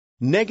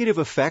Negative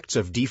effects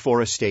of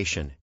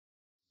deforestation.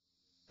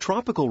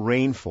 Tropical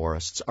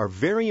rainforests are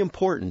very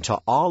important to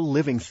all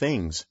living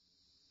things.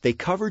 They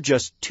cover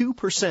just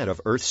 2%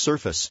 of Earth's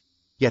surface,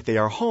 yet they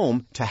are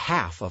home to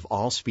half of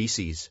all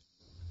species.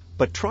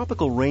 But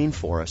tropical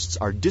rainforests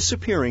are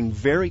disappearing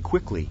very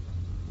quickly.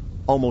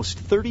 Almost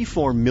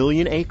 34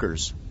 million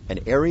acres, an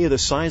area the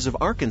size of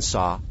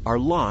Arkansas, are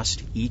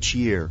lost each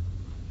year.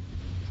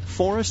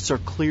 Forests are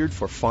cleared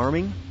for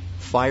farming,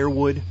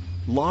 firewood,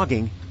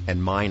 logging,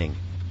 and mining.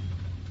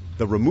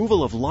 The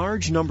removal of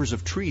large numbers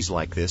of trees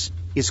like this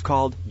is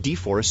called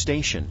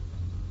deforestation.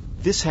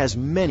 This has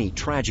many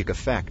tragic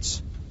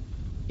effects.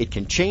 It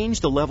can change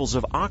the levels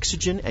of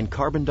oxygen and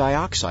carbon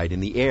dioxide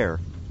in the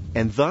air,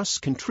 and thus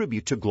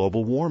contribute to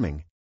global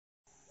warming.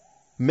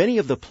 Many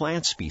of the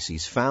plant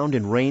species found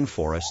in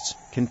rainforests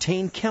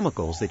contain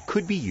chemicals that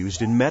could be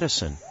used in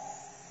medicine.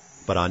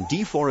 But on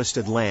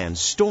deforested land,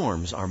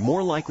 storms are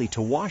more likely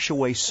to wash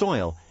away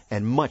soil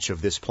and much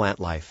of this plant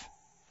life.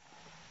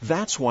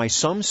 That's why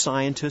some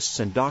scientists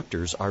and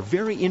doctors are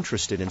very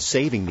interested in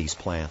saving these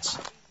plants.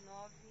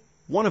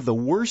 One of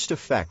the worst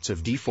effects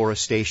of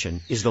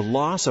deforestation is the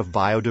loss of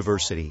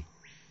biodiversity.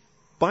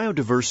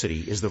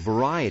 Biodiversity is the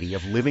variety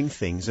of living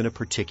things in a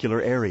particular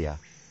area.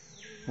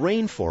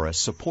 Rainforests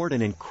support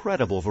an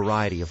incredible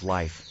variety of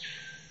life.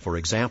 For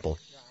example,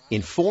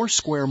 in 4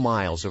 square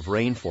miles of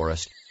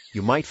rainforest,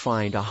 you might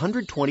find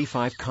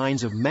 125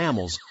 kinds of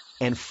mammals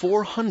and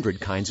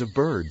 400 kinds of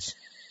birds.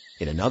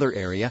 In another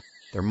area,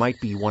 there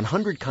might be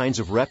 100 kinds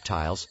of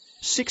reptiles,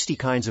 60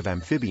 kinds of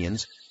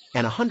amphibians,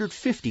 and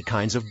 150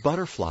 kinds of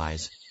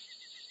butterflies.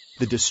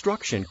 The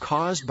destruction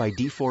caused by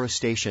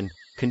deforestation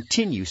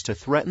continues to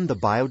threaten the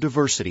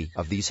biodiversity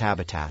of these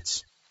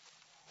habitats.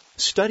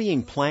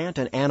 Studying plant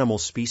and animal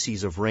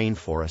species of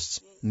rainforests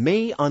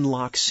may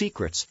unlock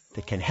secrets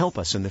that can help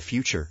us in the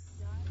future.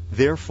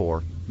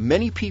 Therefore,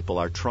 many people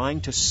are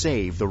trying to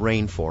save the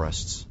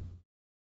rainforests.